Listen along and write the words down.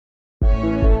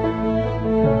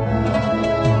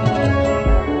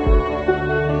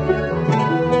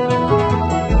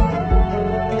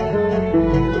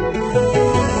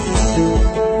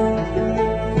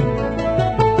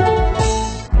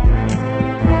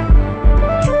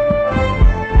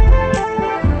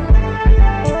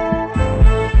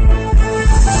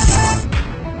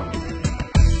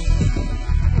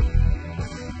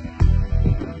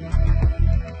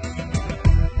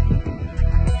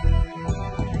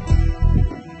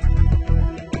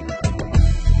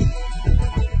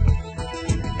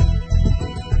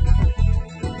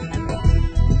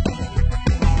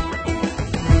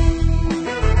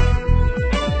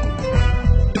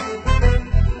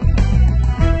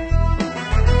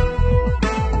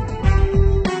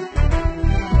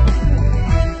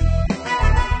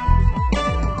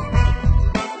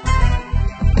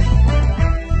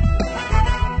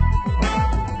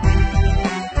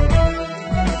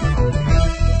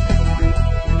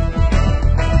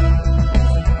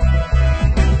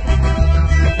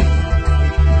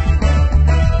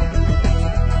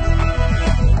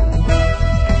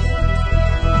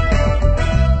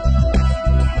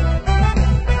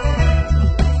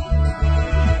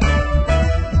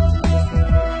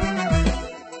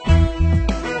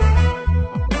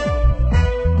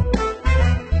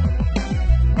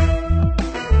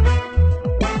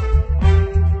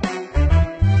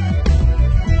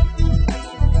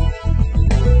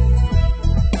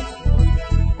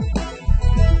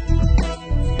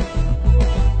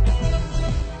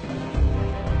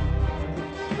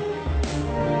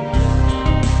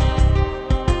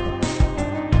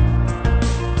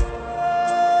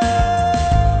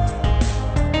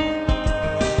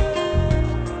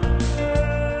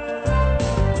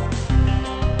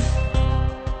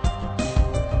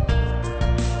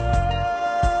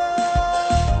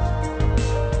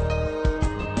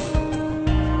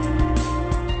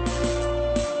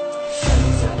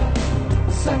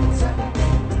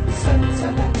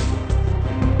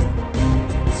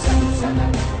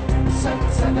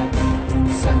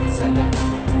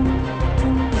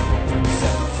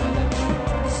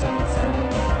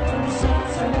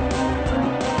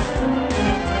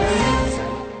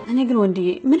ወንዲ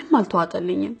ምንም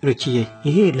አልተዋጠልኝም ርቺዬ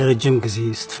ይሄ ለረጅም ጊዜ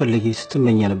ስትፈልጊ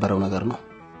ስትመኝ የነበረው ነገር ነው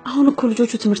አሁን እኮ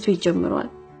ልጆቹ ትምህርት ቤት ጀምረዋል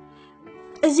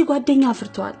እዚህ ጓደኛ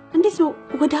አፍርተዋል እንዴት ነው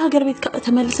ወደ ሀገር ቤት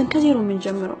ተመልሰን ከዜሮ ምን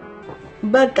ጀምረው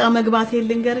በቃ መግባት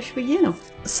የልንገርሽ ብዬ ነው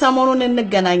ሰሞኑን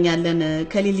እንገናኛለን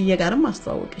ከሊልዬ ጋርም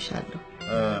አስተዋውቅሻለሁ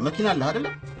መኪና አለ አይደል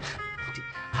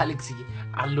አሌክስዬ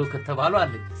አለው ከተባሉ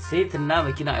አለ ሴትና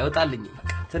መኪና አይወጣልኝ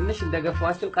ትንሽ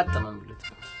እንደገፋዋቸው ቀጥመምልት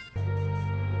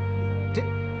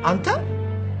አንተ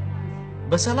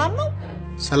በሰላም ነው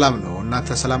ሰላም ነው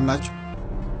እናንተ ሰላም ናችሁ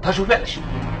ታሾፊያለሽ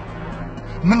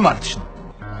ምን ማለትሽ ነው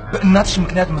በእናትሽ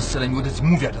ምክንያት መሰለኝ ወደዚህ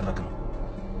ሙቭ ያደረግነው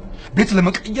ቤት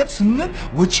ለመቀየር ስንል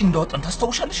ወጪ እንዳወጣን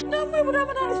ታስተውሻለሽ ደግሞ ቡዳ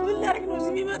መዳሪስ ብላርክ ነው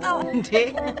እዚህ የሚመጣው እንዴ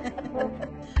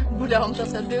ቡዳውም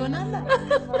ተሰዶ ይሆናል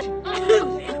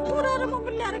ቡዳ ደግሞ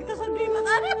ብላርክ ተሰዶ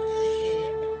ይመጣል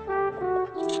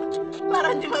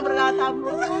ማራንጂ መብራታ አብሮ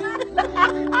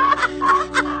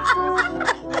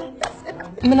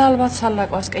ምናልባት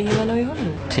ሳላቀው አስቀየመ ነው ይሆን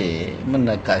ምን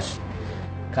ነካሽ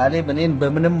ካሌብ እኔን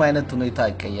በምንም አይነት ሁኔታ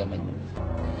አይቀየመኝም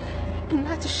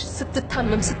እናትሽ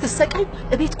ስትታመም ስትሰቃይ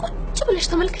እቤት ቁጭ ብለሽ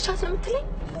ተመልከቻት ነው የምትለኝ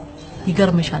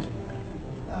ይገርምሻል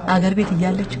አገር ቤት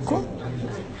እያለች እኮ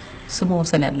ስሙ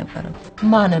ወሰን ያልነበረም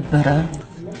ማ ነበረ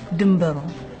ድንበሩ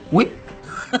ወይ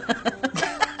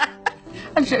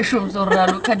አንሸሹም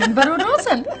ዞራሉ ከድንበሩ ነው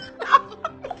ወሰን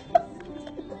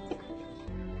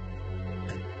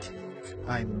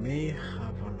I may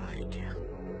have an idea.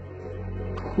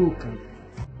 Who can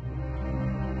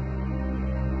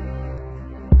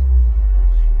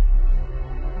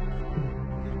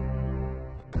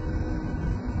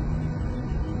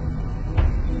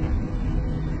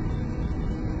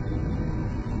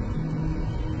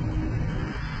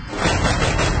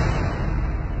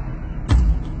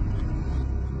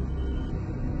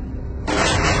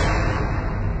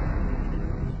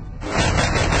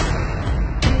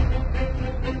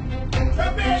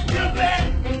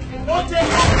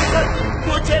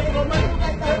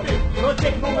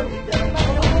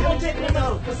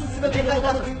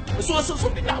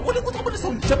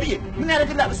ምን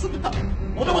ያደርግላል እሱ ብታ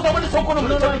ወደ ቦታው መልሰው እኮ ነው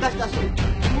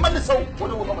መልሰው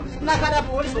ወደ ቦታው መልሰው እና ካዳ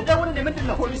ፖሊስ ደውል እንደ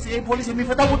ምንድነው ፖሊስ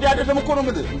የሚፈታው ጉዳይ አይደለም እኮ ነው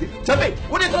ምንድን እንዴ ቸቤ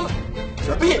ወደ ተም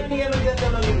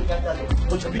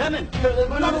ቸቤ ለምን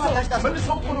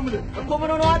መልሰው እኮ ነው ምንድን እኮ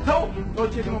ምን ሆነ አታው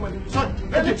ቼክ ነው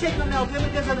ማለት ቼክ ነው ነው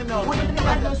ለምን ገዘነ ነው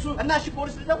እና እሺ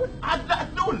ፖሊስ ደውል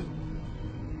አዳውል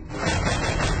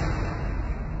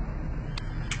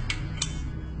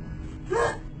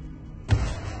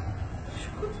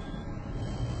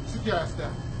Sit your ass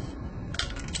down.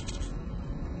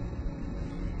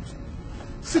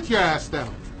 Sit your ass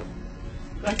down.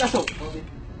 Gastaso.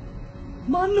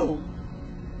 Mano.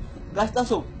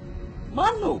 Gastaso.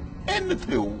 Mano.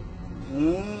 Anything.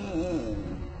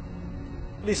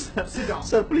 Please, Sit down.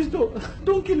 sir, please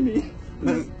don't kill me.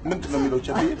 ምንድነው የሚለው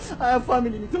ቸቤ? I have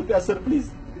family in Ethiopia, sir, please.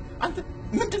 አንተ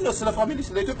ምንድነው ስለ ፋሚሊ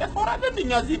ስለ ኢትዮጵያ ታወራለህ?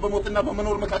 እኛ እዚህ በሞትና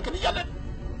በመኖር መካከል እያለን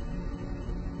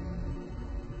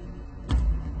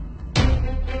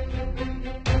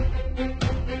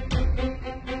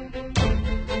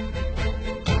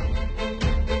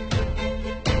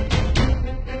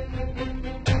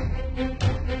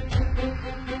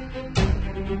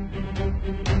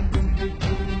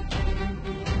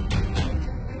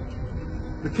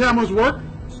The cameras work?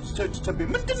 ቸቤ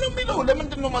ምንድነው የሚለው?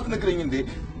 ለምንድነው ማትነግረኝ እንዴ?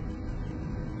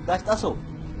 ጋሽጣሶ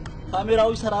ካሜራው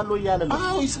ይሰራል ወይ ያለ ነው?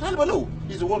 አዎ ይሰራል በለው።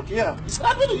 He's work yeah.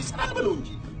 ይሰራል በለው እንጂ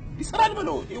ይሰራል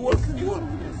በለው። He work.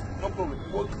 No problem.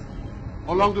 Work.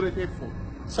 How long do they take for?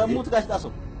 ሰሙት ጋሽጣሶ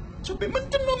ቸቤ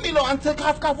ምንድነው የሚለው? አንተ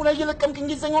ካፍካፉ ላይ እየለቀምክ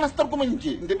እንግሊዘኛውን አስተርጉመኝ እንጂ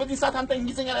እንዴ በዚህ ሰዓት አንተ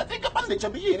እንግሊዘኛ ላይ አትገባም እንዴ?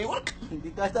 ቸብዬ እኔ ወርቅ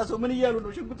ጋሽጣሶ ምን እያሉ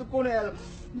ነው? ሽጉጥ እኮ ነው ያለው።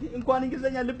 እንኳን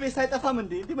እንግሊዘኛ ልቤ ሳይጠፋም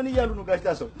እንዴ ምን እያሉ ነው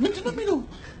ጋሽጣሶ? ምንድነው የሚለው?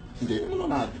 እንዴ ምን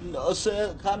ሆነሃል?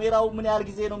 ካሜራው ምን ያህል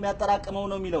ጊዜ ነው የሚያጠራቅመው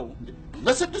ነው የሚለው?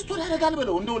 ለስድስት ወር ያደርጋል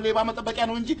ብለው እንደው ሌባ መጠበቂያ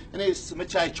ነው እንጂ እኔ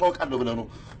መቼ አይቻወቃለሁ ብለው ነው።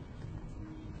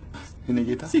 እኔ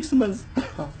ጌታ 6 months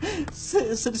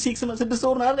 6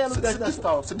 ወር ነው አይደል ያሉት ጋሽጣሶ?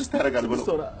 ስድስት ያደርጋል ብለው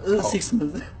 6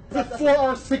 months 4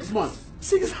 or 6 months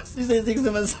 6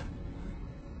 months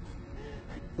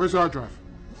Where's our drive?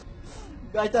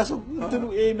 ጋሽጣሶ እንትኑ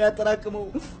ይሄ የሚያጠራቅመው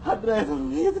አድራይቨሩ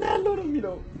የት ነው ያለው ነው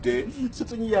የሚለው? እንዴ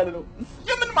ስጡኝ እያለ ነው።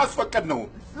 የምን ማስፈቀድ ነው?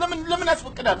 ለምን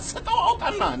ያስፈቅዳል? ሰጠው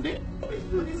አውጣና እንዴ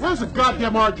Where's the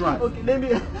goddamn hard drive? Okay, let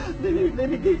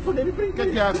me bring Get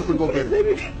your ass up and go get it. Let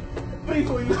me bring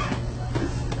for you.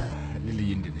 ሊሊ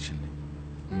እንዴት ነሽ?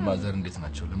 ማዘር እንዴት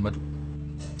ናቸው? ለመዱ?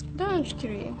 ደህና ነች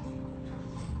ኪሩዬ።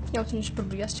 ያው ትንሽ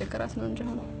ብርዱ እያስቸገራት ነው እንጂ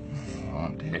አሁን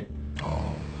አንዴ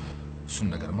እሱን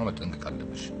ነገርማ መጠንቀቅ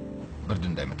አለብሽ። ብርድ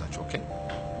እንዳይመታቸው ኦኬ?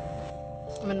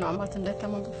 ምን ነው አማት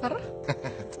እንዳይታመም ፈራ?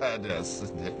 ታዲያስ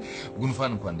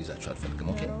ጉንፋን እንኳን እንዲዛቸው አልፈልግም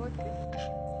ኦኬ?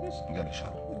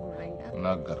 ገርሻለሁ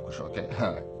ነገርኩሽ ኦኬ?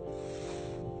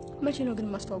 መቼ ነው ግን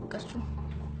ማስተዋወቃችሁ?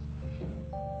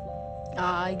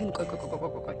 አይ ግን ቆይ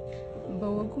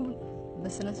በወጉ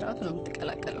በስነ ስርዓቱ ነው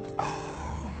የምትቀላቀለው።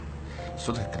 እሱ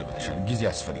ትክክል ብለሻል። ጊዜ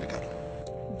ያስፈልጋል።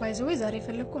 ባይ ዘ ወይ ዛሬ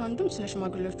ፈለኩ አንዱም ስለ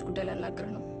ሽማግሌዎች ጉዳይ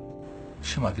ላናግርህ ነው።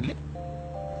 ሽማግሌ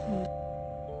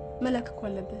መላክ እኮ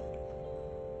አለብህ።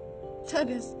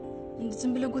 ታዲያስ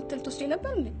ዝም ብለህ ጎተል ትወስደኝ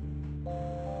ነበር እንዴ?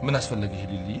 ምን አስፈልገ ይሄ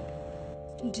ሊሊ?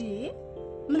 እንዴ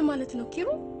ምን ማለት ነው ኪሩ?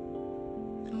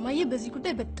 እማዬ በዚህ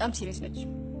ጉዳይ በጣም ሲሪየስ ነች።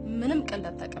 ምንም ቀልድ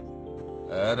አታውቅም።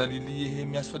 ኧረ ሊሊ ይሄ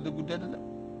የሚያስፈልግ ጉዳይ አይደለም።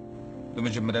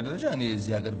 በመጀመሪያ ደረጃ እኔ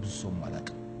እዚህ ሀገር ብዙ ሰው ማላቅ።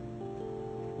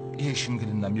 ይሄ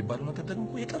ሽምግልና የሚባለው ነገር ደግሞ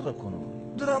የቀረ እኮ ነው።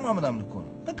 ድራማ ምናምን እኮ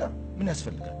ነው። በቃ ምን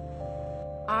ያስፈልጋል?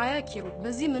 አያ ኪሩ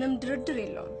በዚህ ምንም ድርድር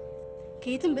የለውም።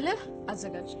 ከየትም ብለህ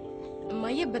አዘጋጅ።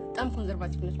 እማዬ በጣም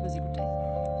ኮንሰርቫቲቭ ነች በዚህ ጉዳይ።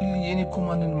 እኔ እኮ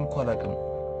ማንንም እኮ አላውቅም።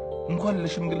 እንኳን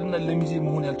ለሽምግልና ለሚዜ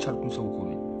መሆን ያልቻልኩም ሰው እኮ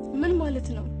ነኝ። ምን ማለት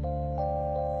ነው?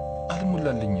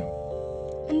 አልሞላልኝም።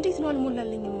 እንዴት ነው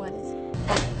አልሞላልኝም ማለት?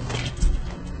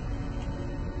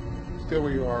 Stay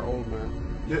where you are, old man.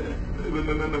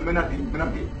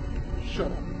 Menati.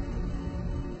 Shut up.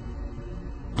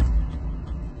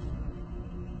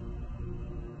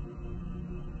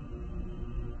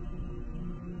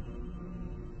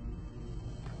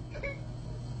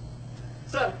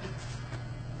 Sir.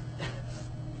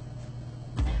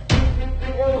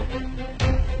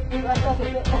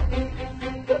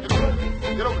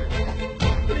 Get over here.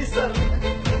 Please, sir.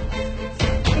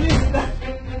 Please, sir.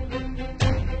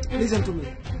 Listen to me.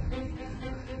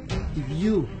 If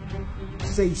you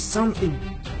say something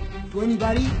to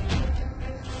anybody,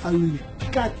 I will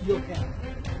cut your head.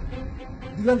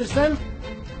 Do you understand?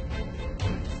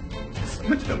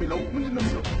 ምንድነው የሚለው?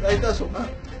 ጋሽጣሶ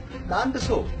ለአንድ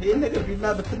ሰው ይሄን ነገር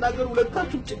ብትናገሩ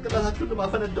ሁለታችሁም ጭንቅላታችሁን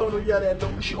ማፈነዳው ነው እያለ ያለው።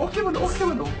 እሺ ኦኬ በለው።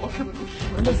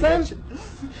 Understand?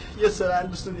 Yes, sir. I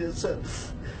understand. Yes, sir.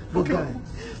 Okay.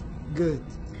 Good.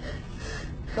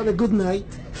 Have a good night.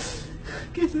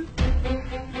 Okay, sir.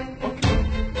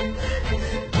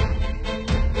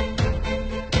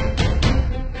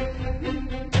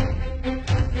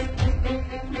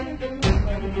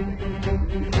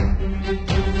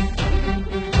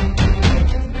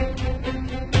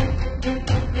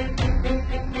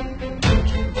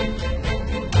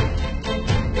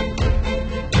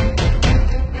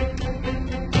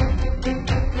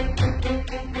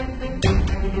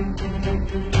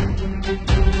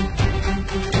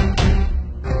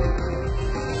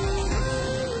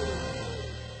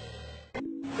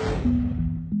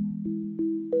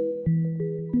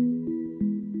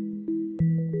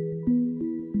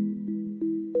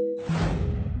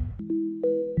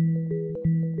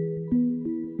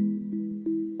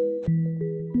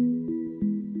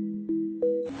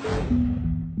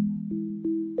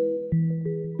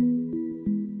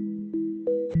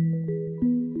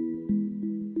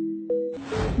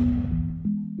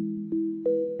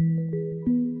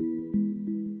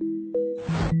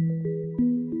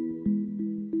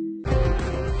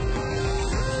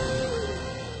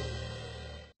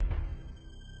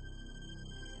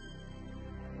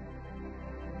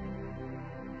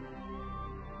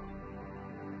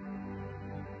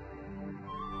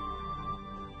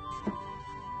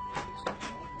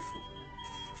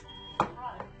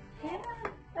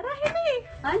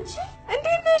 አንቺ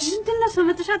እንዴት ነሽ? ምንድን ነው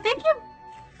ሰምተሽ አትጠይቂም?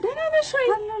 ደህና ነሽ ወይ?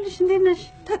 አለሁልሽ። እንዴት ነሽ?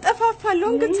 ተጠፋፋለሁ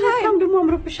እንግዲህ በጣም ደግሞ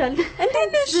አምሮብሻል። እንዴት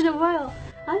ነሽ? ደህና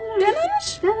ነሽ?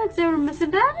 ደህና እግዚአብሔር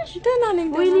ይመስገን። ደህና ነሽ? ደህና ነኝ።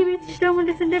 ወይኔ ቤትሽ ደግሞ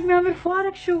እንዴት እንደሚያምር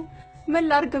ፏረክሽው። ምን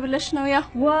ላድርግ ብለሽ ነው? ያ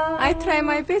አይ ትራይ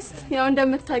ማይ ቤስት። ያው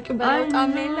እንደምታውቂው በጣም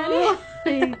ነው ለኔ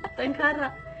ጠንካራ።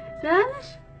 ደህና ነሽ?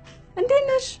 እንዴት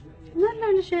ነሽ?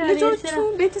 ማለልሽ ልጆቹ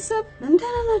ቤተሰብ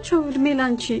እንደና ናቸው? እድሜ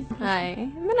ላንቺ። አይ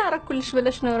ምን አረኩልሽ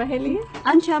ብለሽ ነው ራሄልዬ?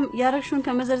 አንቺ ያረግሽውን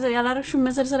ከመዘርዘር ያላረግሽውን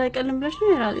መዘርዘር አይቀልም ብለሽ ነው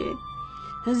ይራል።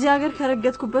 እዚህ ሀገር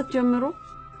ከረገጥኩበት ጀምሮ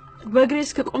በእግሬ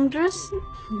እስከቆም ድረስ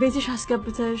ቤትሽ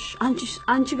አስገብተሽ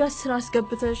አንቺ ጋር ስራ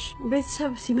አስገብተሽ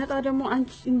ቤተሰብ ሲመጣ ደግሞ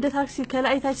አንቺ እንደ ታክሲ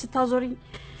ከላይ ታች ስታዞሪ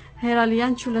ይራል።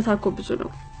 ያንቺ ውለታ እኮ ብዙ ነው።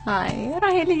 አይ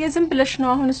ራሄልዬ ዝም ብለሽ ነው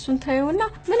አሁን እሱን ታዩና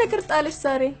ምን እግር ጣለሽ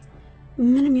ዛሬ?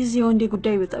 ምንም የዚህ ወንዴ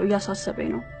ጉዳይ በጣም ያሳሰበኝ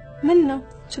ነው። ምን ነው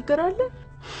ችግር አለ?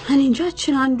 እኔ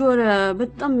እንጃችን አንድ ወር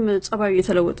በጣም ጸባዩ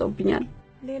የተለወጠውብኛል።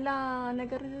 ሌላ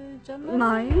ነገር ጀመረ?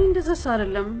 አይ እንደዛስ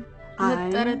አይደለም።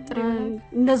 መጠረጥሪ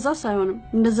እንደዛስ አይሆንም።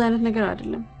 እንደዛ አይነት ነገር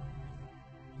አይደለም።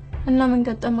 እና ምን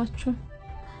ገጠማችሁ?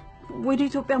 ወደ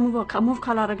ኢትዮጵያ ሙቭ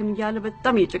ካላረግን እያለ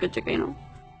በጣም እየጨቀጨቀኝ ነው።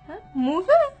 ሙቭ?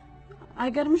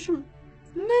 አይገርምሽም?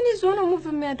 ምን ይዞ ነው ሙቭ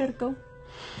የሚያደርገው?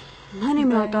 እኔ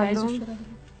ምን አውቃለሁ።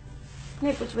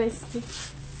 ነቁጭ በስቲ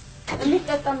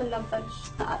እንጠጣ ምን ላምጣልሽ?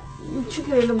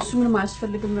 ችግር የለም እሱ ምንም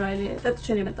አያስፈልግም። ራይል ጠጥቼ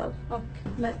ነው የመጣሁት። ኦኬ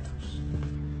መጣሽ።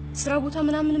 ስራ ቦታ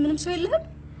ምንም ሰው የለህም?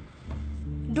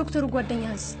 ዶክተሩ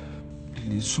ጓደኛስ?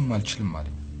 እሱም አልችልም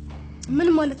ማለት ምን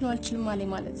ማለት ነው? አልችልም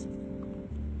ማለት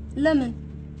ለምን?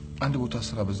 አንድ ቦታ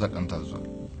ስራ በዛ ቀን ታዟል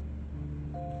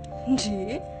እንጂ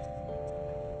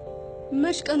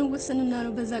መች ቀን ወሰንና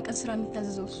ነው በዛ ቀን ስራ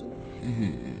የሚታዘዘው? እሱ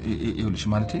ይኸውልሽ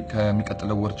ማለቴ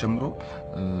ከሚቀጥለው ወር ጀምሮ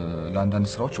ለአንዳንድ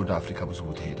ስራዎች ወደ አፍሪካ ብዙ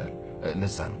ቦታ ይሄዳል።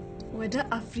 ለዛ ነው። ወደ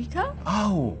አፍሪካ?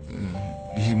 አዎ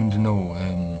ይሄ ምንድነው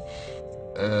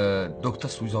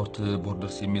ዶክተርስ ዊዛውት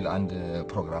ቦርደርስ የሚል አንድ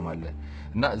ፕሮግራም አለ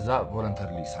እና እዛ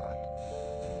ቮለንተሪ ይሰራል።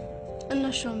 እና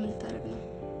ሻው ምን ታረግ ነው?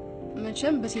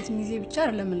 መቼም በሴት ሚዜ ብቻ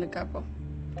አይደለም የምንጋባው።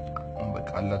 በቃ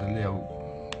አለ አይደል ያው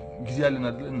ጊዜ ያለን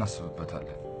አይደል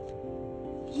እናስብበታለን።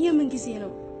 የምን ጊዜ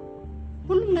ነው?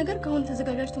 ሁሉም ነገር ከሆነ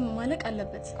ተዘጋጅቶ ማለቅ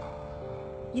አለበት።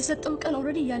 የሰጠው ቀን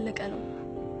ኦሬዲ ያለቀ ነው።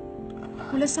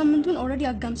 2 ሳምንቱን ኦሬዲ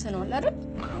አጋምሰናል አይደል?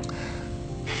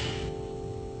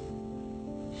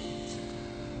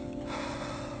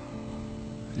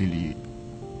 ሊሊ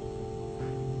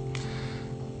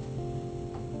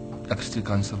አክስቴ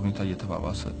ካንሰር ሁኔታ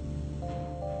እየተባባሰ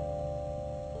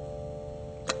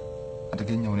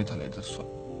አደገኛ ሁኔታ ላይ ደርሷል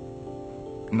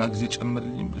እና ጊዜ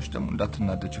ጨምርልኝ ብለሽ ደግሞ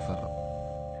እንዳትናደጅ ፈራው።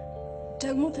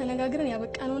 ደግሞ ተነጋግረን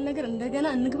ያበቃነውን ነገር እንደገና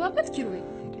እንግባበት ኪሩቤ።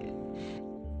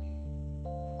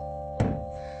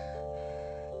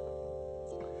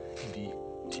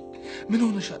 ምን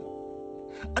ሆነሻል?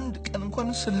 አንድ ቀን እንኳን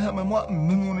ስለ ህመሟ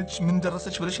ምን ሆነች ምን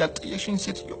ደረሰች ብለሽ ያልጠየቅሽኝ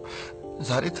ሴትዮ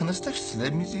ዛሬ ተነስተሽ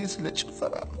ስለሚዜ ስለ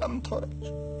ጭፈራ ምናምን ታወራለሽ?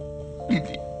 ሊሊ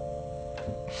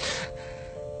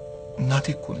እናቴ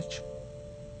እኮ ነች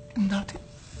እናቴ።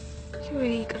 ኪሩቤ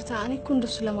ይቅርታ፣ እኔ እኮ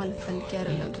እንደሱ ለማለት ፈልጌ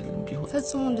አይደለም።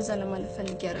 ፈጽሞ እንደዛ ለማለት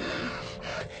ፈልጌ አይደለም።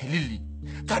 ሊሊ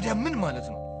ታዲያ ምን ማለት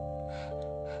ነው?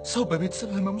 ሰው በቤተሰብ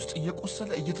ህመም ውስጥ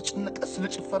እየቆሰለ እየተጨነቀ ስለ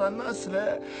ጭፈራና ስለ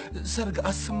ሰርግ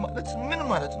አስብ ማለት ምን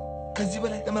ማለት ነው? ከዚህ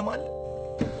በላይ ህመም አለ?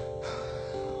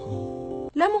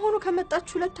 ለመሆኑ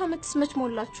ከመጣችሁ 2 ዓመት ስመች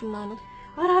ሞላችሁና ነው?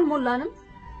 ኧረ አልሞላንም።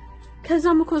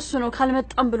 ከዛም እኮ እሱ ነው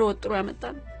ካልመጣም ብሎ ወጥሮ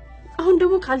ያመጣል። አሁን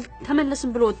ደግሞ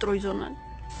ካልተመለስን ብሎ ወጥሮ ይዞናል።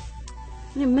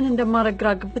 ምን እንደማረግ ግራ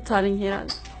ግብት አለኝ። ይላል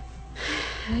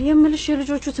የምልሽ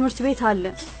የልጆቹ ትምህርት ቤት አለ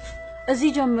እዚህ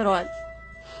ጀምረዋል።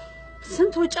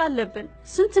 ስንት ወጪ አለብን።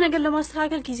 ስንት ነገር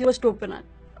ለማስተካከል ጊዜ ወስዶብናል።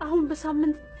 አሁን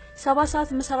በሳምንት 7 ሰዓት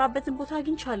መሰራበትን ቦታ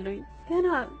አግኝቻለሁ።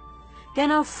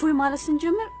 ገና ፉይ ማለት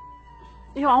ስንጀምር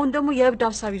ይሄው አሁን ደግሞ የእብድ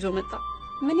ሀሳብ ይዞ መጣ።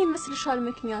 ምን ይመስልሻል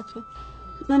ምክንያቱ?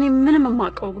 እኔ ምንም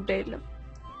የማውቀው ጉዳይ የለም።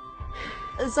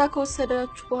 እዛ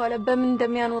ከወሰዳችሁ በኋላ በምን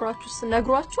እንደሚያኖራችሁስ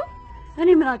ነግሯችሁ? እኔ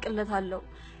ምን አቅለታለሁ?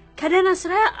 ከደህና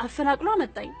ስራ አፈናቅሎ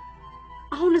አመጣኝ።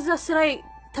 አሁን እዛ ስራዬ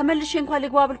ተመልሼ እንኳን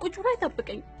ልግባ ብል ቁጭ ብሎ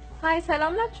አይጠብቀኝ። ሃይ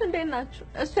ሰላም ናችሁ? እንዴት ናችሁ?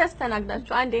 እሱ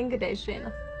ያስተናግዳችሁ። አንዴ እንግዳ ይዤ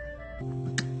ነው።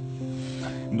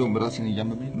 እንደውም ራሴን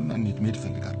እያመመኝ ነው እና እንዴት መሄድ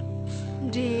እፈልጋለሁ።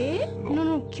 እንዴ ኖ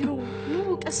ኪሩ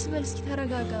ኖ ቀስ በል እስኪ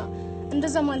ተረጋጋ።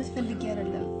 እንደዛ ማለት ፈልጌ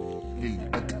አይደለም። ሊሊ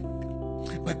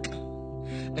በቃ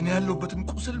እኔ ያለሁበትን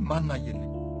ቁስል ማን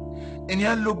አየልኝ? እኔ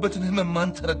ያለሁበትን ህመም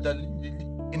ማን ተረዳልኝ?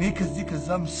 እኔ ከዚህ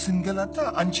ከዛም ስንገላታ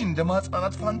አንቺ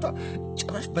እንደማጽናናት ፋንታ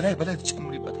ጭራሽ በላይ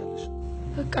ትጨምሪበታለሽ።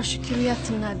 በቃ እሺ ኪሩ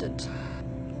ያትናደድ።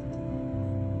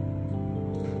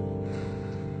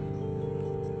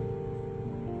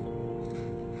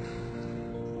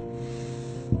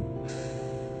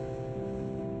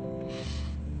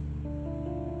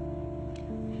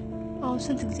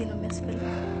 ስንት ጊዜ ነው የሚያስፈልገው?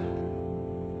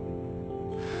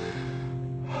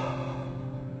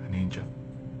 እኔ እንጃ።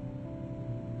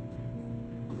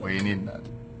 ወይኔ እናት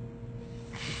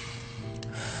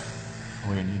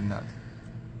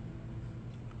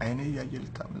አይኔ እያየ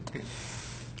ልታመልጠኝ።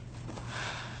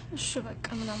 እሺ በቃ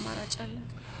ምን አማራጭ አለ?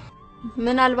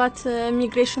 ምናልባት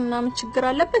ኢሚግሬሽን ምናምን ችግር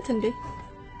አለበት እንዴ?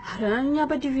 አረ እኛ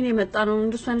በዲቪ ነው የመጣነው፣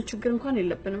 እንደሱ አይነት ችግር እንኳን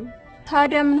የለብንም።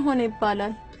 ታዲያ ምን ሆነ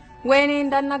ይባላል? ወይኔ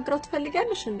እንዳናግረው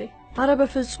ትፈልጊያለሽ እንዴ? አረ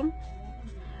በፍጹም።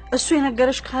 እሱ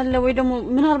የነገረሽ ካለ ወይ ደግሞ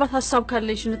ምናልባት ሀሳብ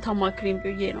ካለሽ እንታማክሪኝ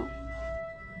ብዬ ነው።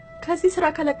 ከዚህ ስራ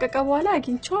ከለቀቀ በኋላ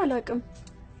አግኝቼው አላውቅም።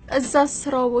 እዛ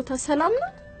ስራው ቦታ ሰላም ነው?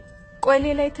 ቆይ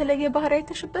ሌላ የተለየ ባህሪ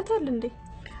አይተሽበታል እንዴ?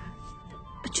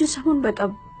 እቺ ሰሞን በቃ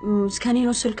እስከኔ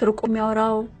ነው ስልክ ርቆ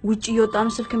የሚያወራው፣ ውጪ እየወጣ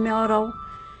ነው ስልክ የሚያወራው።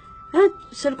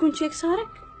 ስልኩን ቼክ ሳረግ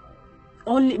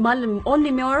ኦንሊ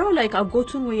የሚያወራው ላይክ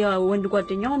አጎቱን ወይ ወንድ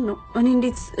ጓደኛውን ነው። እኔ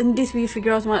እንዴት ብዬ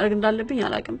ፊግር አውት ማድረግ እንዳለብኝ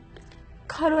አላውቅም።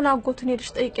 ካልሆነ አጎቱን ሄደሽ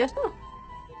ጠይቂያት ነው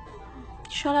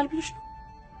ይሻላል ብለሽ ነው?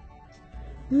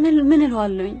 ምን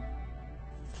እለዋለሁኝ?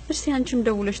 እስቲ አንቺም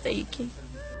ደውለሽ ጠይቂ።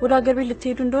 ወደ ሀገር ቤት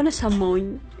ልትሄዱ እንደሆነ ሰማውኝ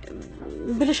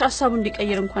ብለሽ ሐሳቡ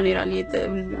እንዲቀይር እንኳን ይራል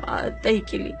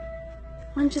ጠይቂልኝ።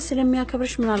 አንቺ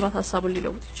ስለሚያከብርሽ ምናልባት ሐሳቡን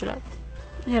ሊለውጥ ይችላል።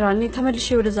 ይራል ተመልሼ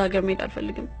ወደዛ ሀገር መሄድ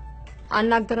አልፈልግም።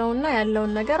 አናግረውና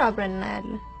ያለውን ነገር አብረን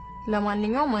እናያለን።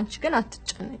 ለማንኛውም አንቺ ግን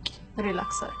አትጨነቂ፣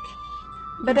 ሪላክስ አድርጊ።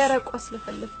 በደረቁ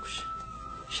ስለፈለኩሽ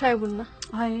ሻይ ቡና።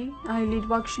 አይ ሊድ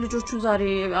ባክሽ፣ ልጆቹ ዛሬ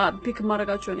ፒክ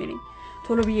ማረጋቸው ነኝ።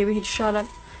 ቶሎ ብዬ ብሄድ ይሻላል።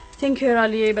 ቴንክ ዩ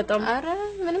ራሊ በጣም። አረ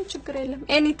ምንም ችግር የለም።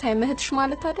 ኤኒ ታይም እህትሽ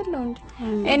ማለት አይደለም እንዴ?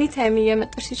 ኤኒ ታይም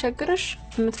እየመጣሽ ሲቸግርሽ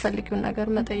የምትፈልጊውን ነገር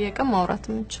መጠየቅም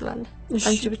ማውራትም እንችላለን።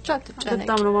 አንቺ ብቻ አትጨነቂ።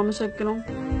 በጣም ነው ማመሰግነው።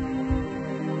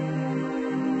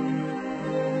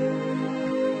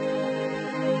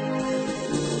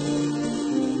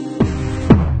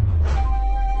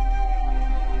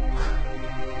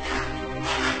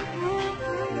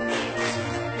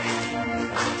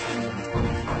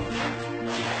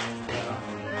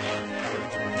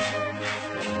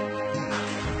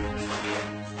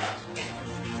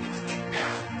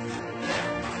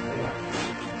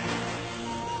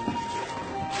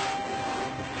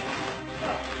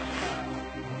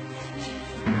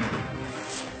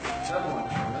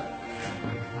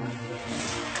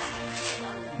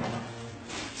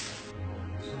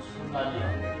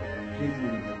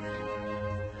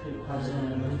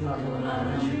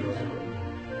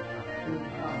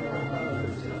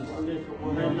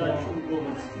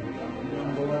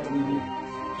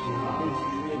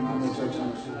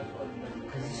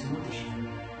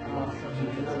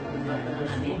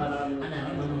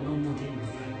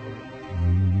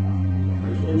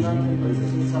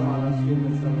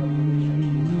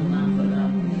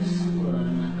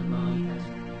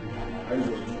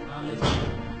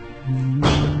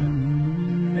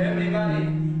 Everybody,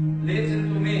 listen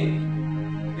to me.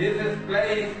 This is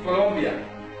place Colombia.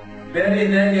 Very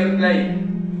dangerous place.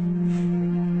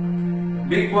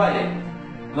 Be quiet.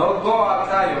 Don't go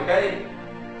outside, okay?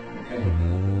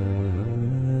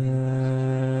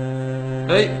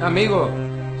 Hey, amigo.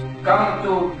 Come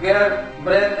to get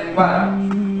bread and butter.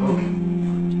 Okay.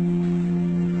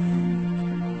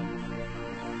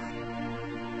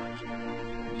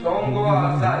 Don't go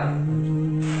outside.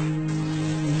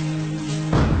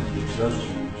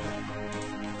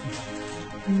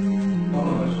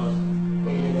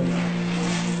 Thank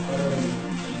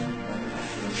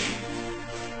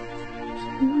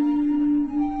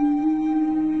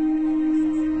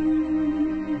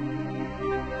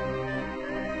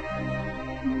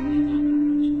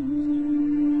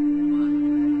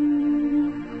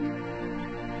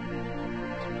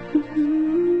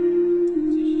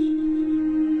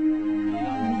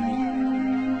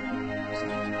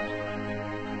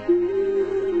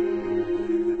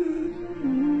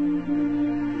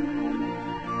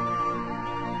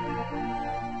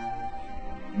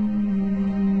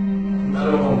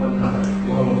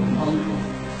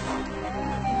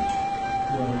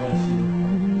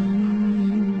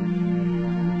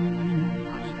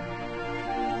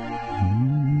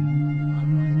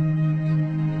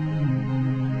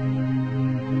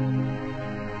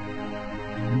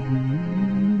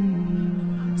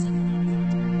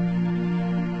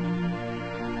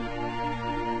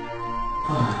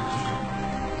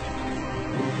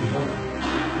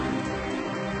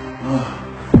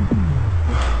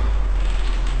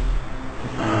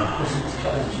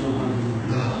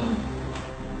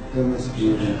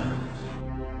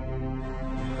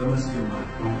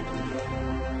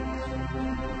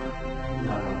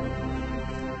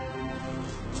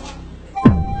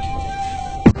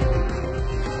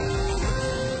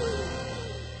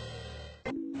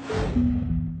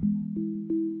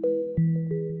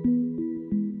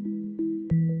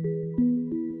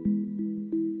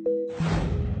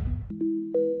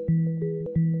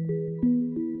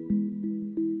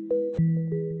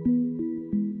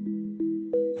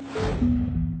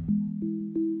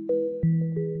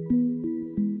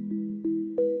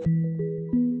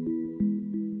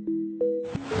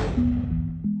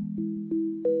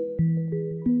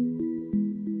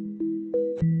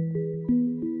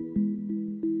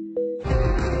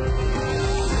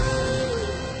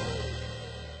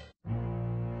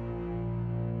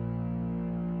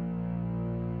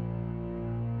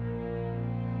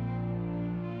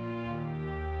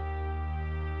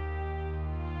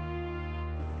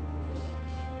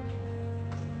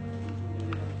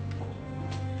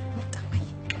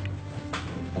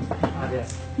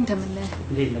እንደምን ነህ?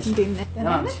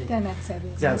 ደህና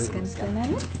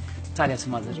እግዚአብሔር ታዲያስ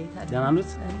ማዘር ደህና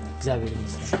ነዎት? እግዚአብሔር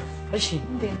ይመስገን። እሺ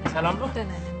ሰላም ነው?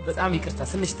 በጣም ይቅርታ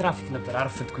ትንሽ ትራፊክ ነበር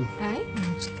አረፈድኩኝ። አይ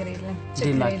ችግር የለም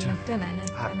ደህና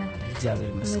ነን። እግዚአብሔር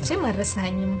ይመስገን። መቼም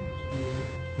አልረሳኸኝም።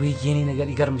 ወይ የኔ ነገር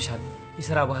ይገርምሻል።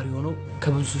 የሥራ ባህሪ ሆኖ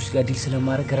ከብዙ ሰዎች ጋር ዲል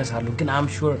ስለማድረግ እረሳለሁ። ግን አም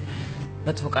ሹር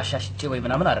መጥፎ ቃሻሽጬ ወይ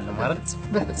ምናምን አይደለም ማለት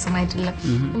በፍጹም አይደለም።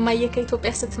 እማዬ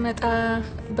ከኢትዮጵያ ስትመጣ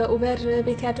በኡበር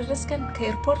ቤት ያደረስከን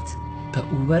ከኤርፖርት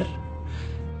በኡበር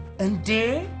እንዴ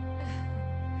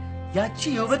ያቺ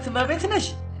የውበት መቤት ነሽ?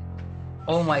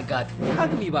 ኦ ማይ ጋድ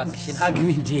ሀግሚ ባክሽን ሀግሚ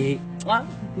እንዴ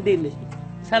እንዴት ነሽ?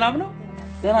 ሰላም ነው?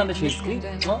 ደህና ነሽ? እስኪ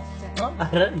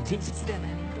አረ እንዴ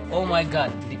ኦ ማይ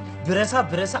ጋድ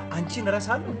ብረሳ አንቺን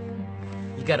እረሳለሁ።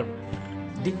 ይገርም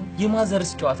እንዴ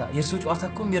የማዘርስ ጨዋታ የእርሱ ጨዋታ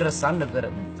እኮ የሚረሳ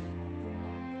አልነበረም።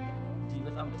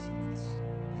 በጣም ደስ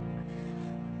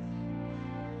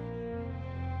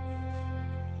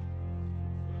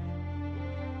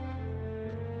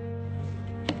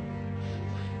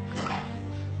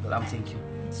በጣም ቴንክ ዩ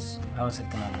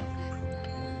አመሰግናለሁ።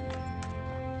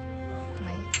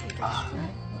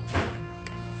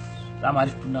 በጣም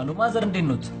አሪፍ ቡና ነው። ማዘር እንዴት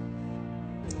ኖት?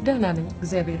 ደህና ነኝ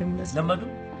እግዚአብሔር ይመስገን። ለመዱ?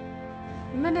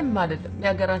 ምንም አይደለም።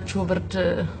 ያገራችሁ ብርድ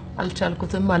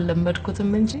አልቻልኩትም አልለመድኩትም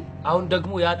እንጂ አሁን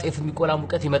ደግሞ ያ ጤፍ የሚቆላ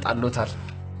ሙቀት ይመጣልዎታል።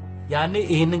 ያኔ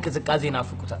ይሄንን ቅዝቃዜ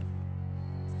ናፍቁታል።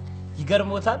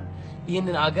 ይገርሞታል።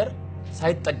 ይሄንን አገር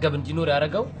ሳይጠገብ እንዲኖር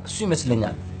ያደረገው እሱ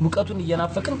ይመስለኛል። ሙቀቱን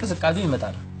እየናፈቅን ቅዝቃዜው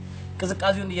ይመጣል።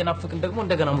 ቅዝቃዜውን እየናፈቅን ደግሞ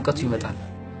እንደገና ሙቀቱ ይመጣል።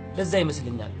 ለዛ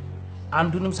ይመስለኛል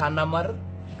አንዱንም ሳናማርር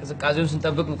ቅዝቃዜውን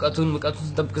ስንጠብቅ ሙቀቱን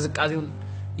ስንጠብቅ ቅዝቃዜውን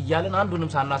እያለን አንዱንም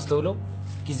ሳናስተውለው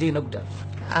ጊዜ ይነጉዳል።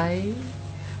 አይ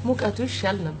ሙቀቱ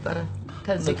ይሻል ነበር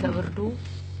ከዚህ ከብርዱ።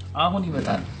 አሁን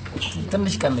ይመጣል።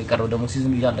 ትንሽ ቀን ነው የቀረው ደግሞ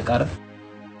ሲዝኑ እያለቀ አይደል?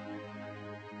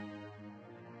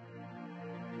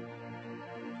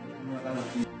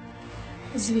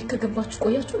 እዚህ ቤት ከገባችሁ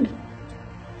ቆያችሁ እንዴ?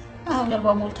 አዎ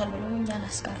ጀርባ ሞልቷል ብሎ እኛን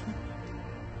አስቀሩ።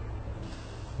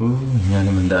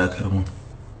 እኛንም እንዳያከርሙ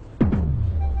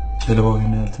ጀልባው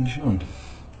ይናል ትንሽ ነው እንዴ?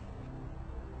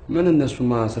 ምን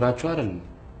እነሱማ ስራቸው አይደል?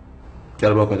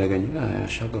 ጀልባው ከተገኘ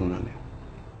ያሻገሩናል።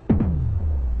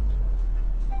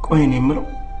 ቆይ እኔ የምለው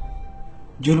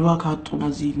ጀልባ ካጡና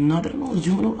እዚህ እናድር ነው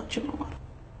እዚሁ መኖራችን ነው ማለት?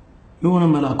 የሆነ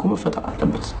መላኩ መፈጠር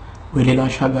አለበት ወይ ሌላ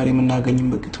አሻጋሪ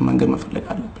የምናገኝበት መንገድ መፈለግ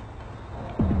አለብን።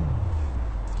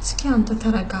 እስኪ አንተ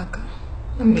ተረጋጋ።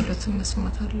 የሚሉትን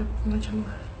መስማት አለብን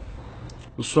መጀመሪያ።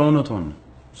 እሱ እውነቷን ነው።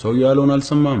 ሰው ያለውን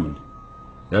አልሰማም እንዴ?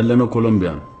 ያለነው ኮሎምቢያ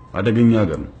ነው። አደገኛ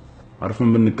ሀገር ነው። አርፈን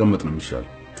ብንቀመጥ ነው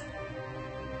የሚሻለው።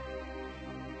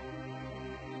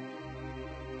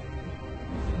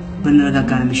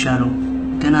 ብንረጋጋ ነው የሚሻለው።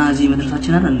 ገና እዚህ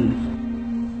መድረሳችን አይደል?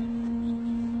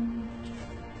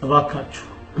 እባካችሁ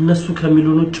እነሱ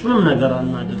ከሚሉን ውጭ ምንም ነገር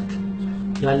አናድርግ።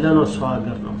 ያለነው ሰው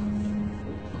ሀገር ነው።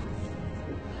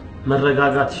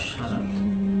 መረጋጋት ይሻላል።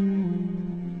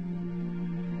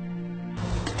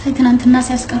 ትናንትና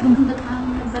ሲያስቀሩን በጣም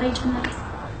ነበር የጨነቀኝ።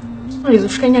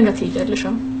 አይዞሽ ከኛ ጋር ትሄጃለሽ።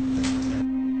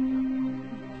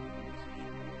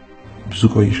 ብዙ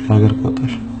ቆይሽ ከሀገር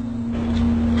ከወጣሽ?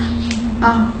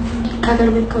 አዎ ከሀገር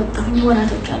ቤት ከወጣሁኝ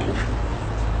ወራቶች አለፉ።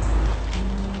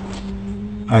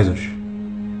 አይዞሽ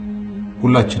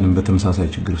ሁላችንም በተመሳሳይ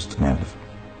ችግር ውስጥ ነው ያለፈው።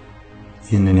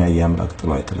 ይህንን ያየ አምላክ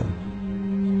ጥሎ አይጥልም።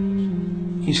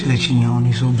 ይስለችኛውን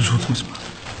የሰው ብሶት መስማት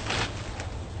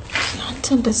አንተ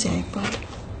እንደዚህ አይባልም።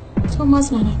 ሰው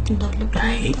ማዝናናት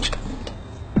እንዳለበት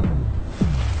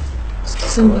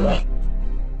ዝም በል።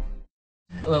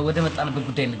 ወደ መጣንበት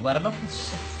ጉዳይ እንግባ አይደል?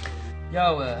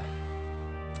 ያው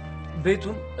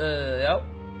ቤቱን ያው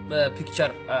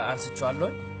በፒክቸር አንስቼዋለሁ።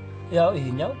 ያው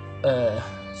ይሄኛው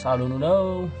ሳሎኑ ነው፣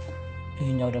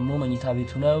 ይሄኛው ደግሞ መኝታ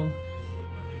ቤቱ ነው፣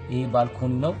 ይሄ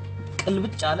ባልኮኒ ነው።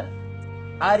 ቅልብጭ አለ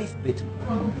አሪፍ ቤት ነው።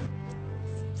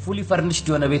 ፉሊ ፈርኒሽድ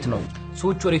የሆነ ቤት ነው።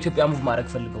 ሰዎች ወደ ኢትዮጵያ ሙቭ ማድረግ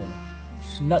ፈልገው ነው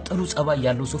እና ጥሩ ጸባይ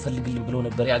ያለው ሰው ፈልግልኝ ብለው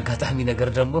ነበር። ያጋጣሚ ነገር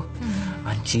ደግሞ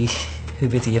አንቺ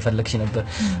ቤት እየፈለግሽ ነበር።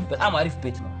 በጣም አሪፍ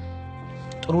ቤት ነው።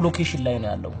 ጥሩ ሎኬሽን ላይ ነው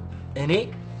ያለው። እኔ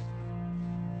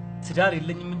ትዳር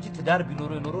የለኝም እንጂ ትዳር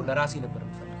ቢኖረው ለራሴ ነበር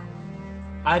የምፈልገው።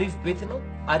 አሪፍ ቤት ነው።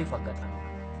 አሪፍ አጋጣሚ።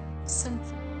 ስንት?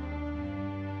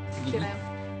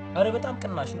 አረ በጣም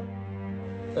ቅናሽ ነው።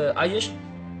 አየሽ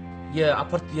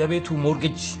የቤቱ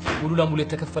ሞርጌጅ ሙሉ ለሙሉ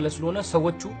የተከፈለ ስለሆነ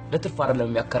ሰዎቹ ለትርፍ አይደለም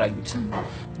የሚያከራዩት።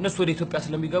 እነሱ ወደ ኢትዮጵያ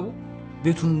ስለሚገቡ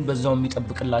ቤቱን በዛው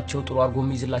የሚጠብቅላቸው ጥሩ አድርጎ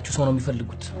የሚይዝላቸው ሰው ነው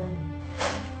የሚፈልጉት።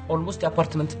 ኦልሞስት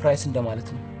የአፓርትመንት ፕራይስ እንደማለት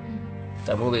ነው።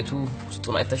 ደግሞ ቤቱ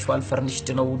ውስጡን አይተሽዋል። ፈርኒሽድ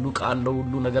ነው። ሁሉ ዕቃ አለው።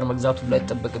 ሁሉ ነገር መግዛቱ ላይ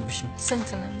አይጠበቅብሽም። ስንት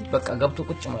ነው? በቃ ገብቶ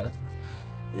ቁጭ ማለት ነው።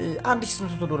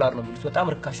 $1800 ነው የሚሉት። በጣም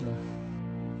ርካሽ ነው።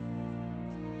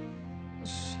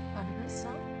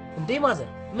 እንዴ ማዘር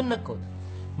ምን ነካው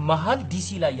መሃል ዲሲ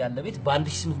ላይ ያለ ቤት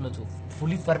በ1800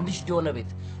 ፉሊ ፈርኒሽድ የሆነ ቤት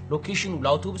ሎኬሽኑ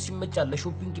ለአውቶቡስ ይመቻል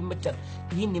ለሾፒንግ ይመቻል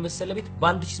ይሄን የመሰለ ቤት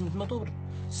በ1800 ብር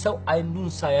ሰው አይኑን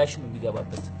ሳያሽ ነው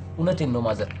የሚገባበት እውነቴን ነው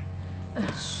ማዘር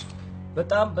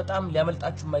በጣም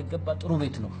ሊያመልጣችሁ የማይገባ ጥሩ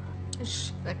ቤት ነው እሺ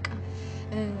በቃ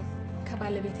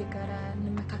ከባለቤቴ ጋር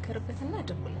እንመካከርበትና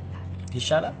ደውልልሃለሁ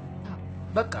ይሻላል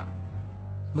በቃ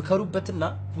ምከሩበትና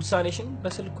ውሳኔሽን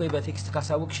በስልክ ወይ በቴክስት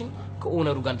ካሳወቅሽኝ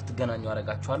ከኦነሩ ጋር እንድትገናኙ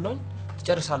አረጋችኋለሁ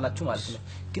ትጨርሳላችሁ ማለት ነው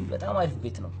ግን በጣም አሪፍ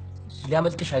ቤት ነው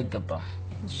ሊያመልጥሽ አይገባም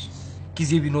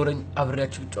ጊዜ ቢኖረኝ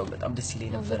አብሬያችሁ ብቻው በጣም ደስ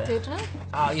ይለኝ ነበር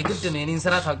የግድ ነው የኔን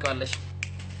ስራ ታውቂዋለሽ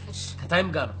ከታይም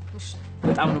ጋር ነው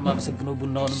በጣም ነው ማመሰግነው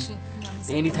ቡናውንም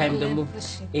ኤኒ ታይም ደግሞ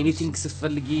ኤኒቲንግ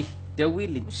ስትፈልጊ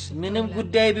ደውይልኝ ምንም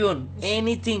ጉዳይ ቢሆን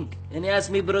ኤኒቲንግ እኔ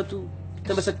አስሜ ብረቱ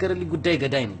ተመሰከረልኝ ጉዳይ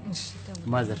ገዳይ ነው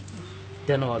ማዘር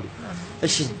ደህና ዋሉ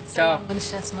እሺ ቻው እሺ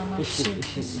አስማማ እሺ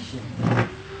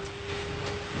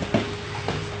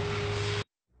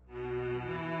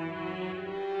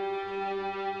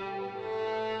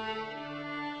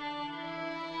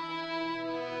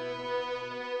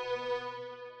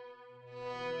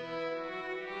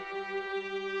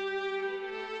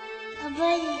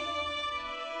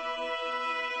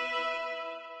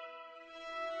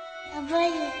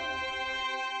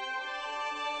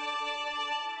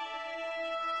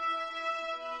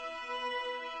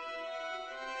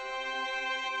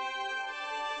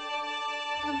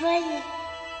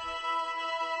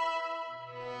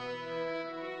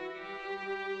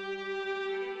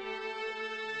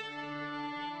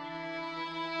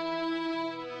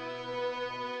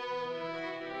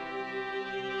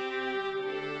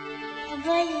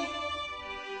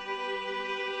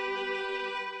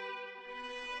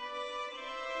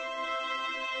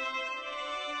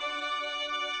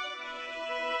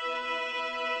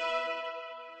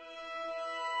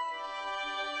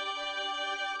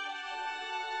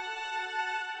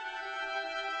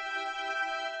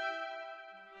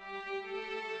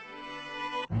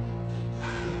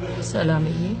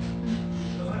ሰላምዬ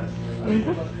ሁሉ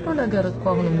ነገር እኮ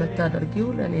አሁን የምታደርጊው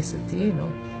ለኔ ስትይ ነው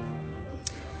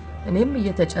እኔም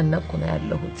እየተጨነቅኩ ነው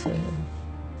ያለሁት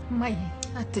ማይ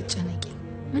አትጨነቂ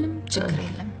ምንም ችግር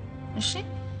የለም እሺ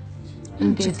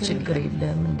እንዴት ችግር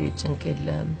የለም እንዴት ጭንቅ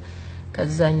የለም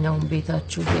ከዛኛው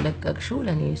ቤታችሁ የለቀቅሽው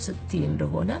ለኔ ስትይ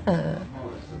እንደሆነ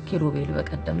ኪሩቤል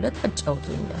በቀደም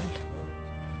ለታጫውቶኛል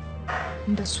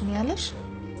እንደሱ ነው ያለሽ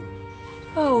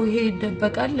አው ይሄ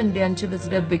ይደበቃል እንዴ አንቺ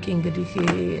ብትደብቂ እንግዲህ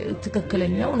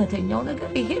ትክክለኛ እውነተኛው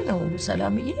ነገር ይሄ ነው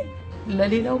ሰላምዬ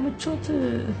ለሌላው ምቾት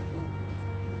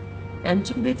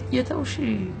ያንቺን ቤት እየተውሽ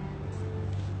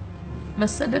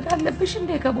መሰደድ አለብሽ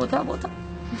እንዴ ከቦታ ቦታ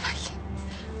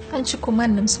አንቺ እኮ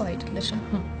ማንም ሰው አይደለሽም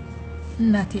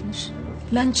እናቴ ነሽ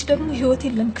ላንቺ ደግሞ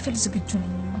ህይወቴን ለምክፈል ዝግጁ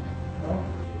ነኝ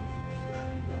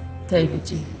ተይ ልጄ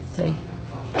ተይ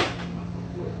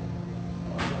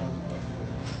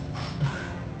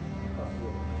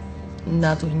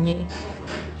እናቶኜ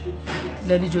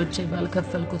ለልጆቼ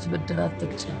ባልከፈልኩት ብድር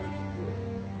አትግጭ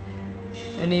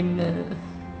እኔም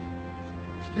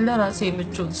ለራሴ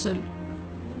ምቾት ስል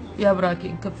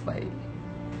ያብራኬን ክፋይ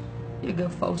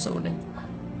የገፋው ሰው ነኝ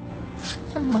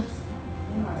እማ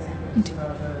እንዴ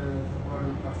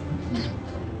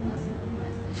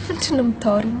ምንድን ነው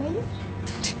የምታወሪው ማየ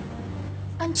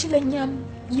አንቺ ለኛም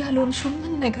ያልሆንሽው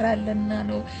ምን ነገር አለና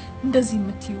ነው እንደዚህ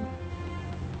የምትይው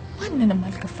ማንንም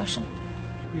አልከፋሽም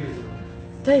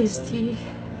ተይ እስቲ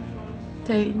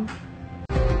ተይ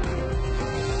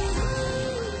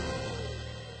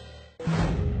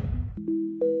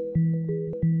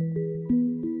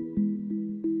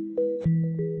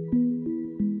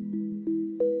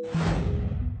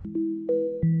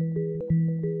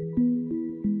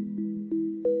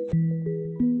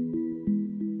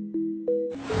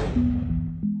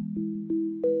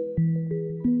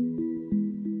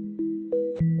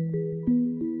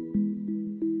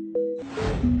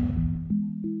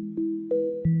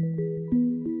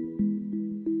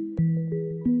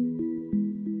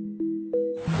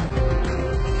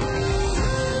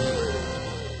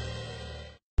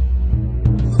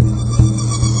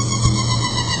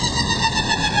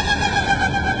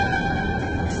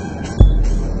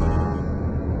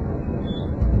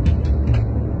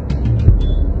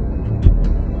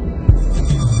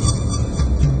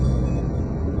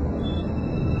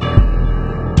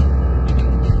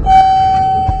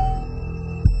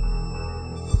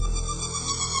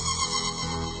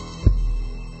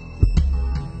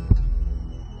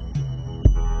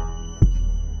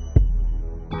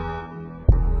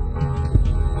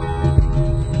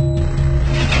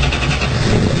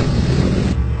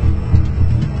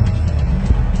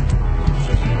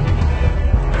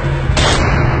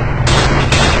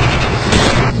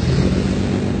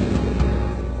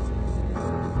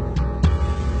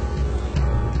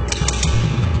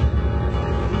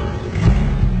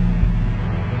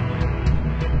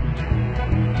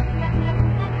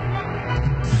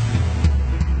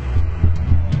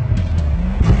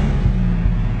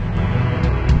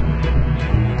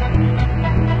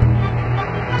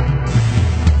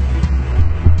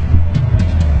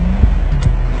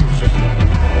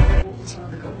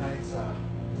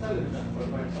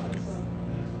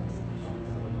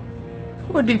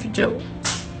ወዴት ጀው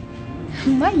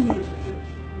ማይ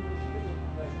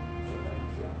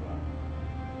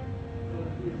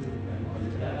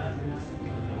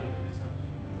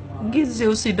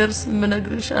ጊዜው ሲደርስ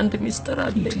ምነግርሽ አንድ ሚስጥር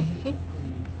አለኝ።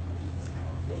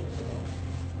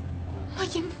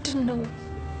 ማየ ምንድነው?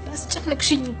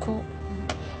 ያስጨነቅሽኝ እኮ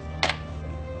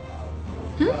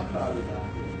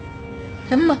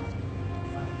እማ።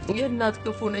 የእናት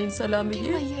ክፉ ነኝ ሰላምዬ።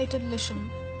 ማየ አይደለሽም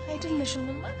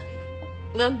እማ።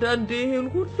 አንዳንዴ ይሄን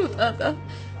ሁሉ ጣጣ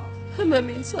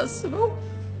ህመሜን ሳስበው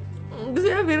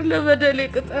እግዚአብሔር ለበደሌ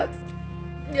ቅጣት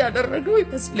ያደረገው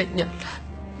ይመስለኛል።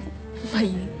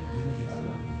 ማየ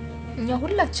እኛ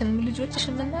ሁላችንም ልጆችሽ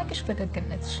የምናውቅሽ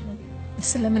በደግነትሽ ነው።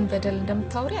 ስለምን በደል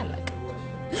እንደምታወሪ አላውቅም።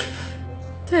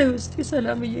 ተይው እስቲ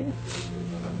ሰላምዬ፣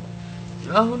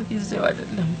 አሁን ጊዜው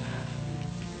አይደለም።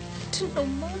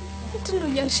 ምንድነው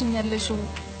እያልሽኝ ያለሽው?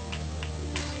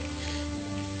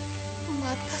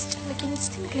 አታስጨንቂኝ፣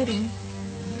 እስቲ ንገሪኝ።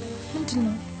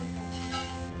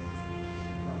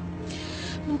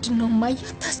 ምንድነው ማየ?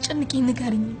 አታስጨንቂኝ፣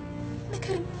 ንገሪኝ።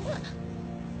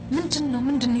 ምንድነው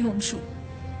የሆንሽው?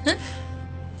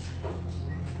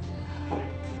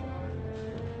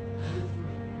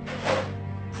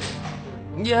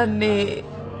 ያኔ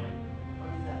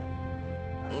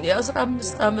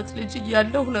የ15 ዓመት ልጅ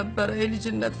እያለሁ ነበረ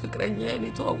የልጅነት ፍቅረኛዬን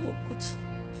የተዋወቅኩት።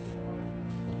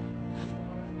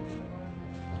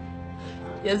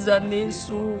 የዛኔ እሱ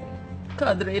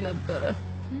ካድሬ ነበረ።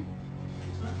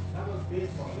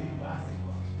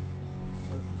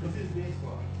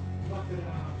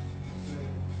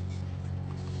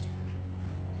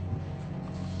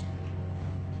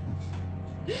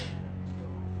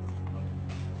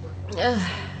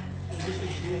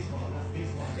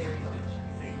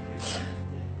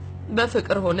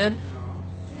 በፍቅር ሆነን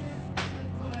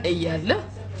እያለ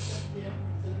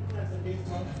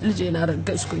ልጄን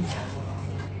አረገዝኩኝ።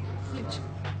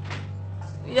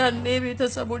 ያኔ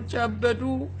ቤተሰቦች አበዱ፣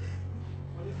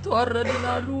 ተዋረድን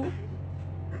አሉ።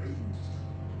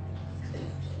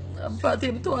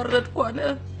 አባቴም ተዋረድኩ አለ።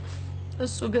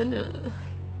 እሱ ግን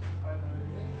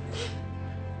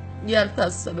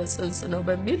ያልታሰበ ጽንስ ነው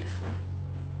በሚል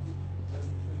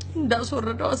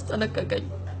እንዳስወረደው አስጠነቀቀኝ።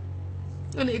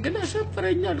 እኔ ግን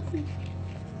አሸፈረኝ አልኩኝ።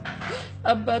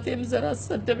 አባቴም ዘር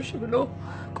አሰደብሽ ብሎ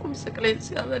ቁም ስቅሌን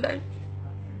ሲያበላኝ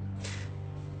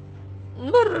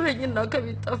መረረኝና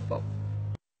ከቤት ጠፋው።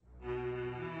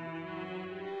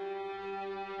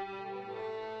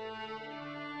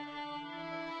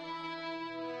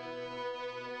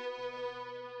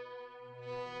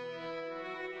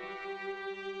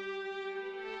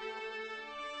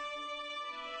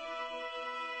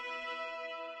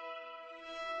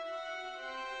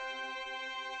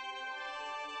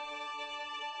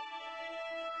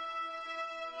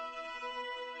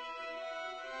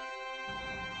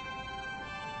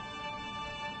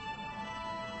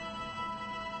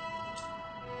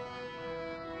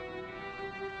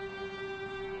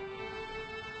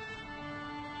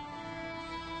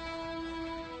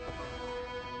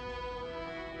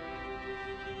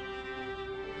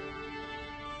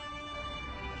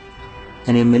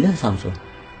 እኔ የምልህ ሳምሶን፣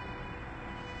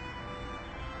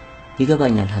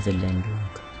 ይገባኛል ሀዘን ላይ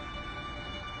እንደሆንክ።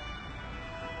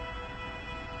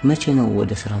 መቼ ነው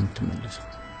ወደ ስራ የምትመለሰው?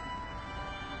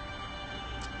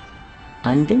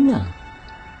 አንደኛ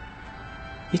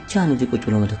ብቻህን እዚህ ቁጭ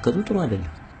ብሎ መተከቱ ጥሩ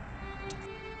አይደለም።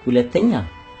 ሁለተኛ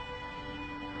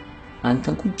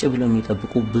አንተን ቁጭ ብለው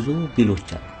የሚጠብቁ ብዙ ቢሎች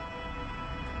አሉ።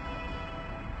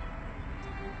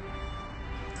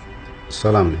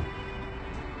 ሰላም ነኝ፣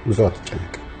 ብዙ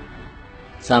አትጨነቅ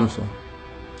ሳምሶን።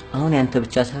 አሁን ያንተ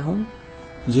ብቻ ሳይሆን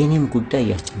የኔም ጉዳይ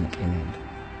እያስጨነቀኝ ነው ያለው።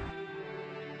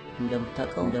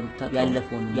 እንደምታውቀው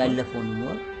ያለፈውን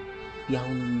ወር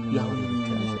ያሁኑን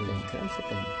ወር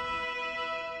ሰጠኝ።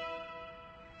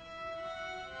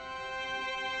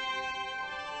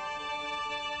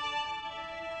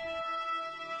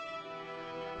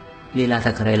 ሌላ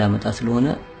ተከራይ ላመጣ ስለሆነ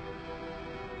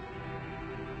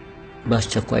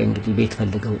በአስቸኳይ እንግዲህ ቤት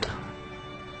ፈልገህ ውጣ።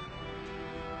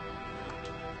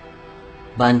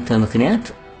 በአንተ ምክንያት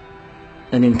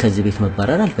እኔም ከዚህ ቤት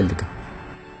መባረር አልፈልግም።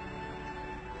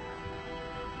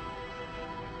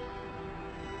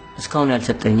 እስካሁን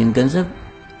ያልሰጠኝን ገንዘብ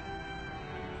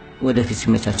ወደፊት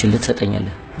ሲመቻችልህ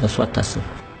ትሰጠኛለህ። ለእሱ አታስብ።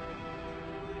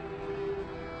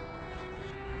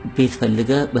 ቤት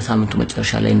ፈልገህ በሳምንቱ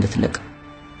መጨረሻ ላይ እንድትለቅ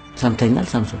ሰምተኛል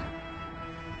ሳምሶን?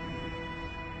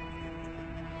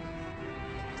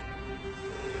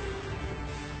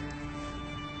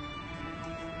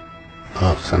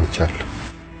 ሰምቻለሁ።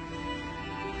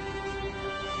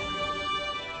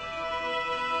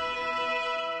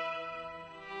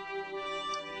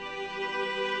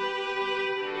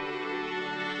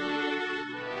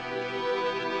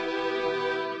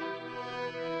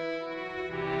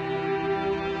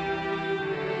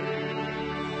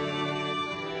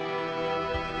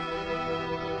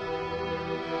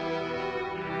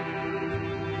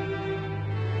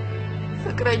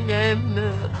 ፍቅረኛዬም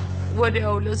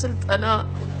ወዲያው ለስልጠና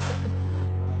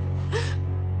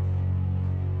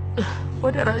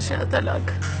ወደ ራሽያ ተላከ።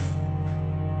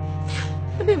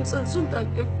 እኔም ጽንሱን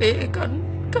ታቅፌ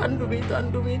ከአንዱ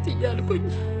ቤት እያልኩኝ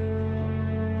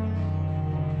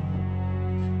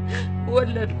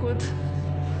ወለድኩት።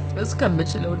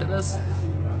 እስከምችለው ድረስ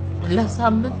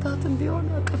ለሳምንታትም ቢሆን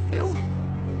አቅፌው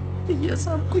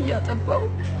እየሳምኩ እያጠባው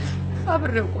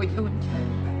አብሬው ቆየሁኝ።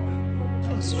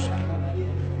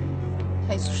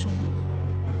 አይዞሽ።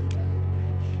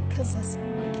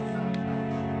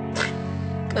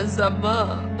 ከዛማ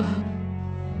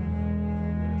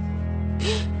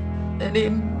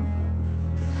እኔም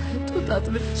ጡት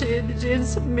አጥብቼ ልጄን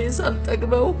ስሜ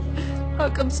ሳልጠግበው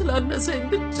አቅም ስላነሰኝ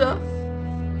ብቻ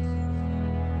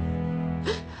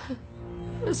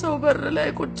ሰው በር ላይ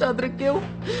ቁጭ አድርጌው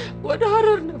ወደ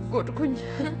ሀረር ነጎድኩኝ።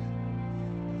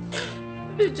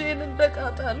 ልጄን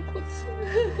እንደቃጣልኩት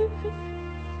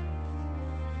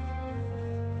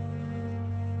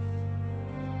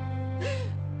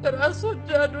ራስ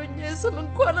ወዳዶኝ ስም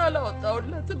እንኳን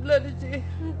አላወጣሁለትም ለልጄ።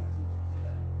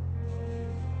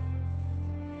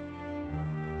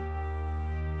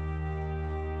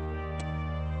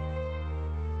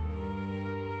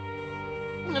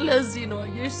 ለዚህ ነው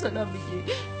አየሽ ሰላምዬ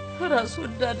ራስ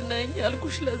ወዳድ ነኝ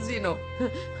ያልኩሽ። ለዚህ ነው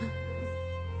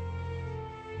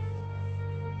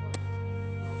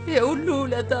የሁሉ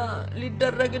ውለታ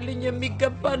ሊደረግልኝ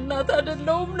የሚገባ እናት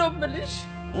አይደለሁም ነው የምልሽ።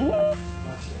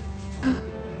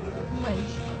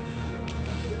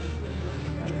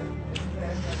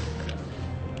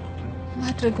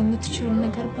 ማድረግ የምትችሉን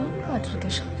ነገር በሙሉ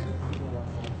አድርገሻል።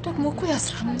 ደግሞ እኮ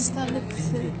የ15 ዓመት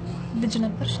ልጅ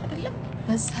ነበርሽ አይደለም?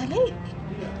 በዛ ላይ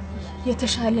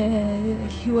የተሻለ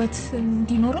ህይወት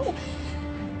እንዲኖረው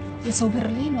የሰው በር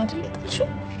ላይ ነው አይደል የጣልሽው?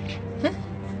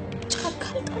 ጫካ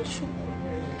ጣልሽው።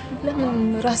 ለምን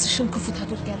ራስሽን ክፉ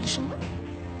ታደርጊያለሽማ?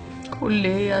 ሁሌ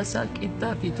ያሳቂታ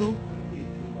ፊቱ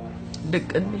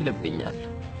ድቅን ይልብኛል።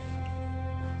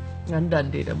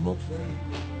 አንዳንዴ ደግሞ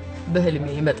በህልሜ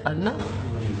ይመጣና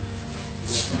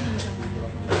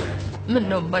ምን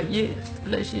ነው ማዬ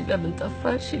ጥለሽኝ ለምን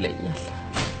ጠፋሽ ይለኛል።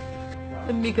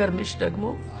 የሚገርምሽ ደግሞ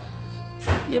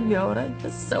የሚያወራኝ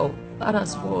በዛው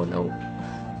አራስ በሆነው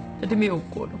እድሜው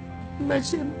እኮ ነው።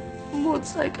 መቼም ሞት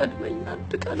ሳይቀድመኝ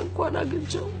አንድ ቀን እንኳን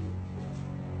አግኝቼው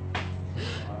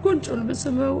ጉንጩን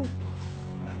ብስመው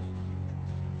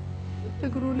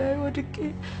እግሩ ላይ ወድቄ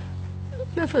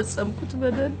ለፈጸምኩት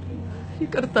በደል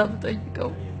ይቅርታ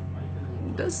ብጠይቀው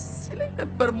ደስ ይለኝ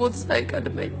ነበር። ሞት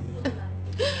ሳይቀድመኝ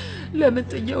ለምን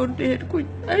ጥዬው እንደሄድኩኝ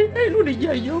አይኑን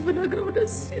እያየሁ ብነግረው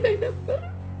ደስ ይለኝ ነበር።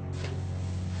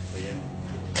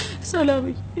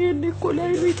 ሰላምዬ ይሄኔ እኮ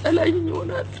ላይኑ ይጠላኝ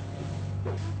ይሆናል።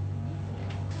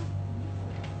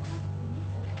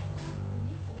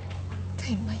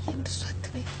 ተይ እማዬ እንደሱ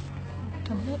አትበይ።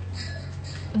 ደግሞ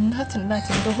እናት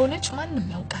እንደሆነች ማንም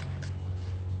ያውቃል።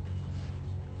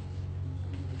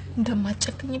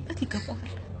 እንደማትጨክኝበት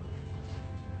ይገባዋል።